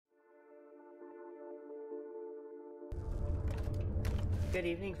Good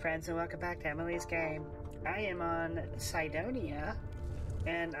evening, friends, and welcome back to Emilysgame. I am on Cydonia,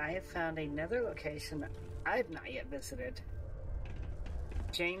 and I have found another location I have not yet visited.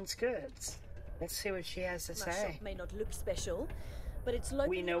 Jane's Goods. Let's see what she has to say. My shop may not look special, but it's local.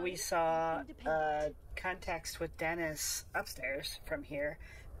 We know we saw contacts with Dennis upstairs from here.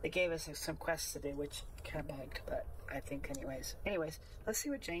 They gave us some quests to do, which kind of bugged, but I think anyways. Anyways, let's see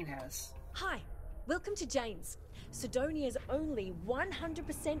what Jane has. Hi, welcome to Jane's, Cydonia's only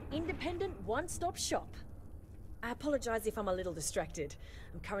 100% independent one-stop shop. I apologize if I'm a little distracted.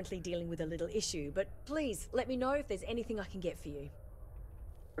 I'm currently dealing with a little issue, but please let me know if there's anything I can get for you.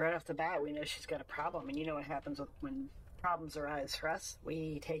 Right off the bat, we know she's got a problem, and you know what happens when problems arise for us.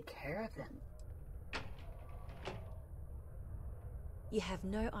 We take care of them. You have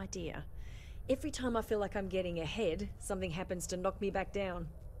no idea. Every time I feel like I'm getting ahead, something happens to knock me back down.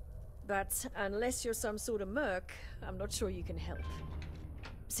 But unless you're some sort of merc, I'm not sure you can help.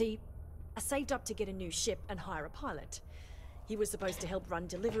 See, I saved up to get a new ship and hire a pilot. He was supposed to help run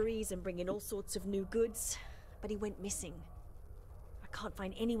deliveries and bring in all sorts of new goods, but he went missing. I can't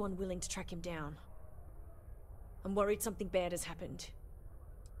find anyone willing to track him down. I'm worried something bad has happened.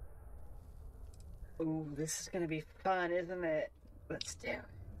 Ooh, this is gonna be fun, isn't it? Let's do it.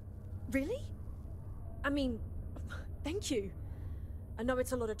 Really? I mean, thank you. I know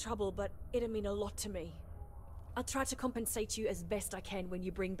it's a lot of trouble, but it'll mean a lot to me. I'll try to compensate you as best I can when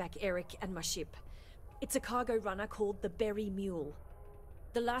you bring back Eric and my ship. It's a cargo runner called the Berry Mule.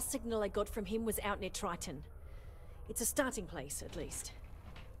 The last signal I got from him was out near Triton. It's a starting place, at least.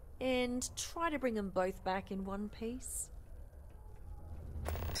 And try to bring them both back in one piece.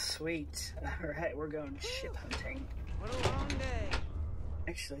 Sweet. Alright, we're going ship hunting. What a long day.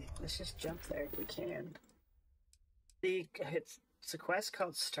 Actually, let's just jump there if we can. It's a quest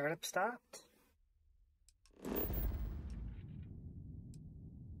called Startup Stopped.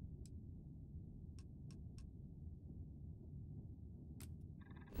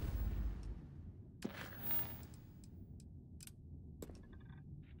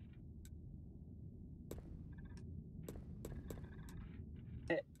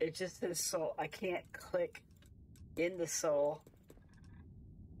 It just says soul. I can't click in the soul.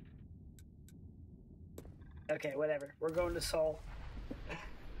 Okay, whatever. We're going to Seoul.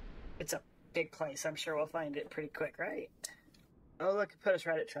 It's a big place. I'm sure we'll find it pretty quick, right? Oh, look, it put us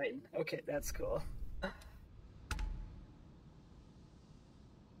right at Triton. Okay, that's cool.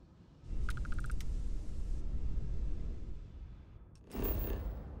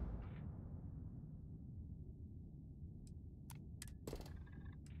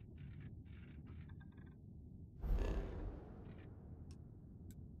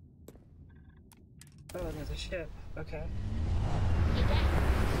 Oh, there's a ship. Okay. Hey, Dad.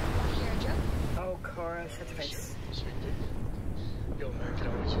 Want to hear a joke? Oh, Cora, shut your face. Your man can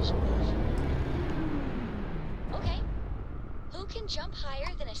always use some love. Okay. Who can jump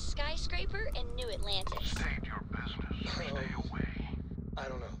higher than a skyscraper in New Atlantis? State your business or stay away. I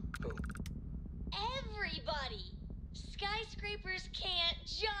don't know. Who? Everybody! Skyscrapers can't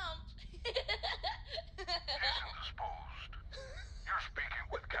jump! Indisposed. You're speaking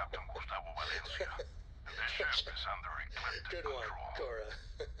with Captain Gustavo Valencia. This ship is under ecliptic Good control. one, Cora.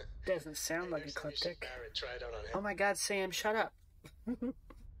 Doesn't sound like ecliptic. Barrett tried out on him. Oh my god, Sam, shut up. If we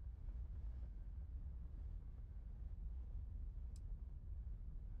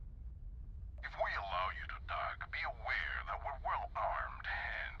allow you to dock, be aware that we're well armed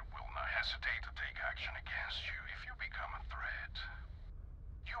and will not hesitate to take action against you if you become a threat.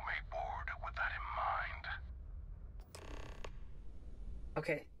 You may board with that in mind.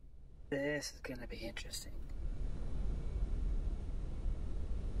 Okay, this is gonna be interesting.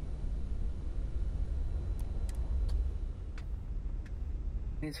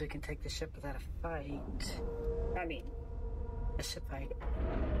 Means we can take the ship without a fight. I mean, a ship fight.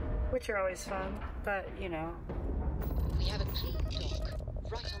 Which are always fun, but, you know. We have a clean dock,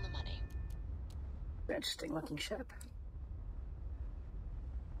 right on the money. Interesting looking ship.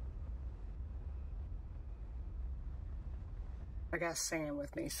 I got Sam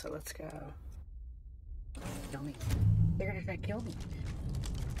with me, so let's go. Kill me. They're gonna try to kill me.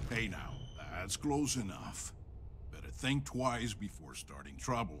 Hey now, that's close enough. Better think twice before starting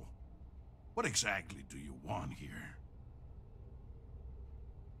trouble. What exactly do you want here?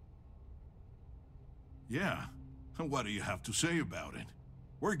 Yeah, and what do you have to say about it?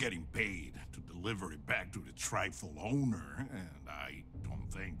 We're getting paid to deliver it back to the trifle owner, and I don't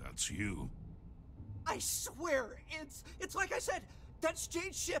think that's you. I swear, it's like I said. That's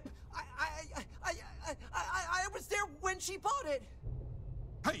Jade's ship. I was there when she bought it.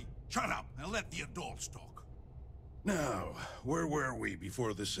 Hey, shut up and let the adults talk. Now, where were we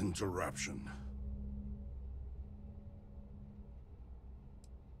before this interruption?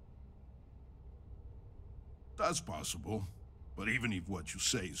 That's possible. But even if what you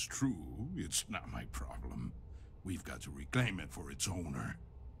say is true, it's not my problem. We've got to reclaim it for its owner.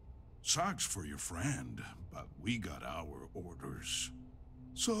 Sucks for your friend, but we got our orders.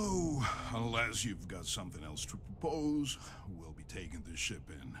 So, unless you've got something else to propose, we'll be taking the ship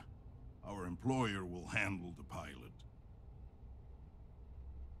in. Our employer will handle the pilot.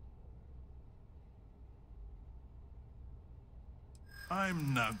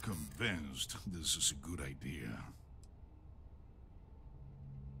 I'm not convinced this is a good idea.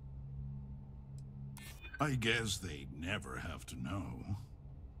 I guess they never have to know.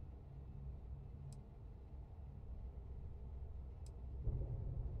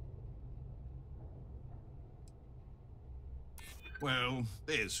 Well,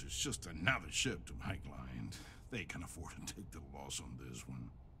 this is just another ship to my client. They can afford to take the loss on this one.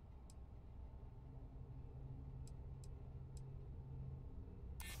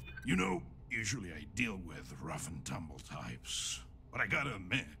 You know, usually I deal with rough and tumble types. But I gotta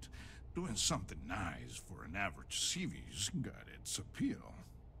admit, doing something nice for an average CV's got its appeal.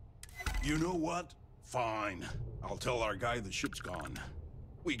 You know what? Fine. I'll tell our guy the ship's gone.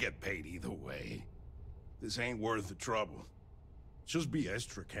 We get paid either way. This ain't worth the trouble. Just be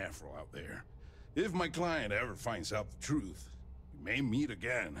extra careful out there. If my client ever finds out the truth, we may meet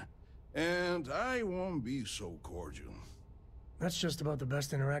again. And I won't be so cordial. That's just about the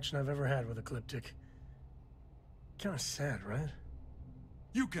best interaction I've ever had with Ecliptic. Kinda sad, right?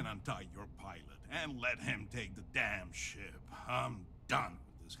 You can untie your pilot and let him take the damn ship. I'm done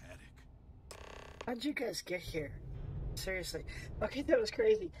with this headache. How'd you guys get here? Seriously. Okay, that was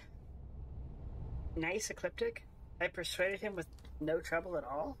crazy. Nice Ecliptic. I persuaded him with no trouble at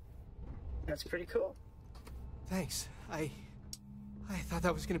all. That's pretty cool. Thanks. I thought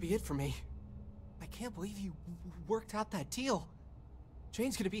that was gonna be it for me. I can't believe you worked out that deal.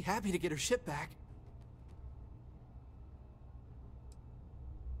 Jane's gonna be happy to get her ship back.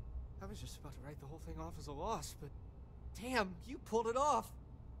 I was just about to write the whole thing off as a loss, but damn, you pulled it off.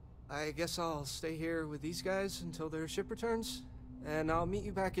 I guess I'll stay here with these guys until their ship returns, and I'll meet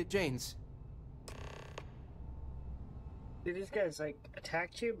you back at Jane's. Did these guys, like,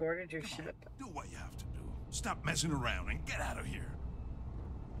 attack you, boarded your ship? Do what you have to do. Stop messing around and get out of here.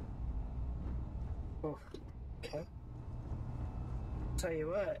 Oh, okay. Tell you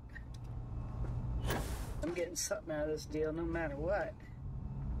what. I'm getting something out of this deal no matter what.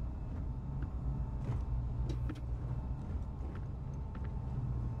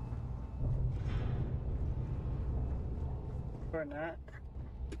 Or not.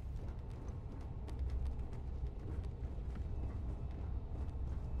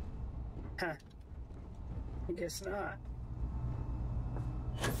 Huh. I guess not.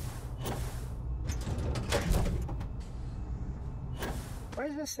 Why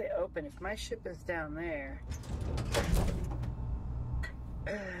does this say open if my ship is down there?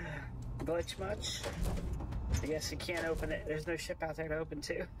 Glitch much? I guess you can't open it. There's no ship out there to open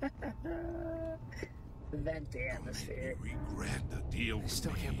to. Vent the atmosphere. Regret the deal. I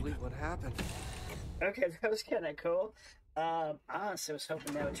still can't believe what happened. Okay, that was kind of cool. I honestly was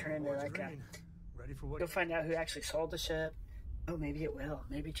hoping that would turn into like a... Ready for what? Go find out who actually sold the ship. Oh, maybe it will.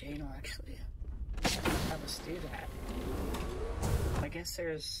 Maybe Jane will actually have us do that. I guess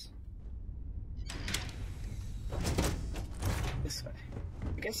there's... this way.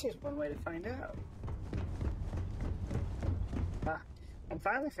 I guess there's one way to find out. Ah, I'm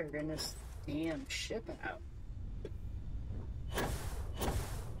finally figuring this damn ship out.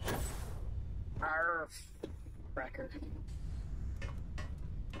 Arf. Record.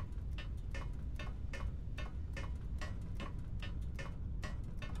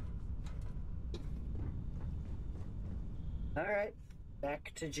 Alright,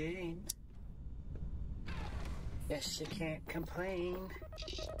 back to Jane. Guess you can't complain.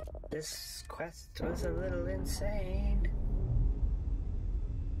 This quest was a little insane.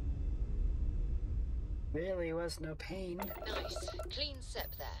 Really was no pain. Nice. Clean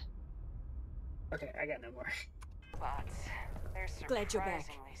sip there. Okay, I got no more. But they're Glad you're back.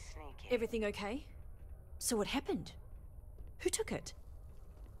 surprisingly sneaky. Everything okay? So what happened? Who took it?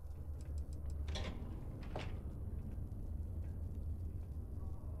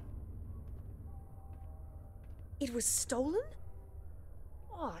 It was stolen?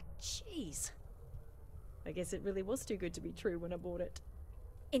 Oh, jeez. I guess it really was too good to be true when I bought it.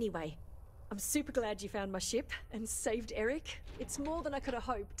 Anyway, I'm super glad you found my ship and saved Eric. It's more than I could have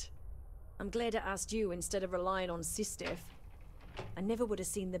hoped. I'm glad I asked you instead of relying on Sistef. I never would have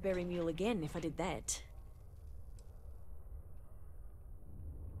seen the Berry Mule again if I did that.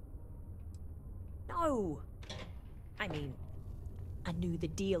 No! I mean, I knew the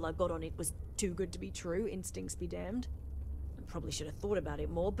deal I got on it was too good to be true, instincts be damned. I probably should have thought about it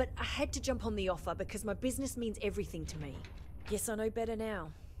more, but I had to jump on the offer because my business means everything to me. Guess I know better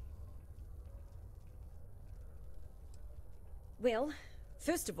now. Well,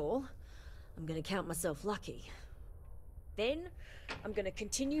 first of all, I'm gonna count myself lucky. Then, I'm gonna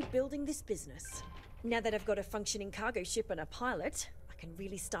continue building this business. Now that I've got a functioning cargo ship and a pilot, I can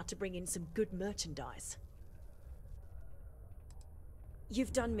really start to bring in some good merchandise.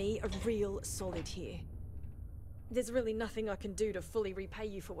 You've done me a real solid here. There's really nothing I can do to fully repay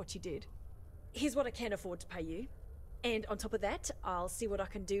you for what you did. Here's what I can afford to pay you. And on top of that, I'll see what I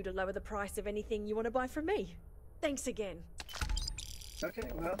can do to lower the price of anything you want to buy from me. Thanks again.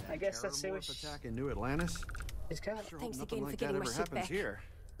 Okay, well, I guess let's see what attack in New Atlantis. He's got. Thanks again for getting my ship back. Here.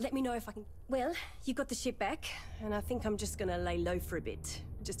 Let me know if I can... Well, you got the ship back, and I think I'm just gonna lay low for a bit,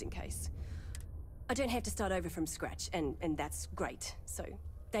 just in case. I don't have to start over from scratch, and that's great. So,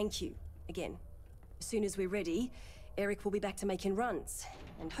 thank you, again. As soon as we're ready, Eric will be back to making runs,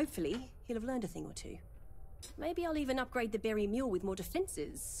 and hopefully, he'll have learned a thing or two. Maybe I'll even upgrade the berry mule with more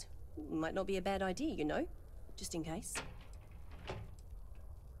defenses. Might not be a bad idea, you know? Just in case.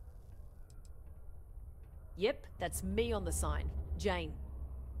 Yep, that's me on the sign. Jane.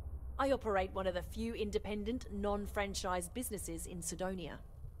 I operate one of the few independent, non-franchise businesses in Cydonia.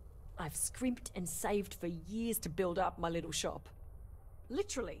 I've scrimped and saved for years to build up my little shop.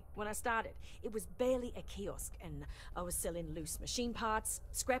 Literally, when I started, it was barely a kiosk, and I was selling loose machine parts,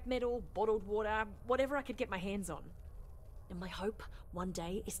 scrap metal, bottled water, whatever I could get my hands on. And my hope one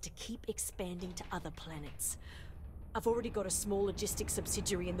day is to keep expanding to other planets. I've already got a small logistics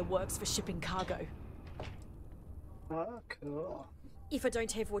subsidiary in the works for shipping cargo. Oh, cool. If I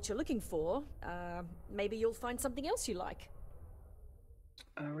don't have what you're looking for, maybe you'll find something else you like.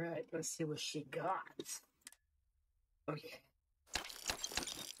 Alright, let's see what she got. Oh, yeah.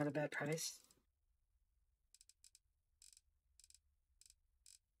 Not a bad price.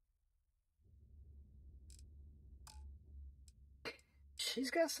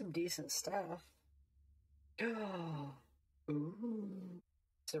 She's got some decent stuff. Oh, ooh.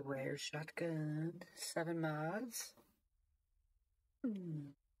 It's a rare shotgun. 7 mods.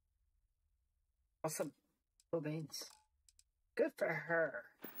 Awesome. Cool beans. Good for her.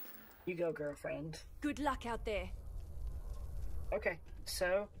 You go, girlfriend. Good luck out there. Okay,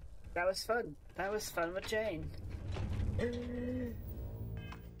 so that was fun. That was fun with Jane.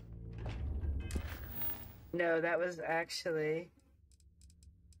 No, that was actually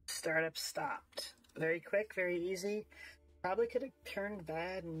startup stopped. Very quick, very easy. Probably could have turned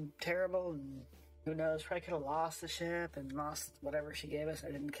bad and terrible, and who knows, probably could have lost the ship and lost whatever she gave us.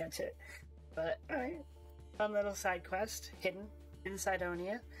 I didn't catch it. But, alright. Fun little side quest, hidden in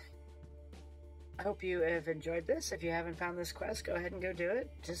Cydonia. I hope you have enjoyed this. If you haven't found this quest, go ahead and go do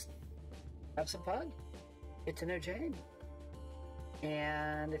it. Just have some fun. Get to know Jane.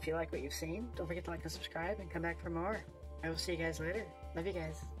 And if you like what you've seen, don't forget to like and subscribe and come back for more. I will see you guys later. Love you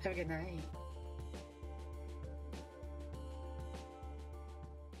guys. Have a good night.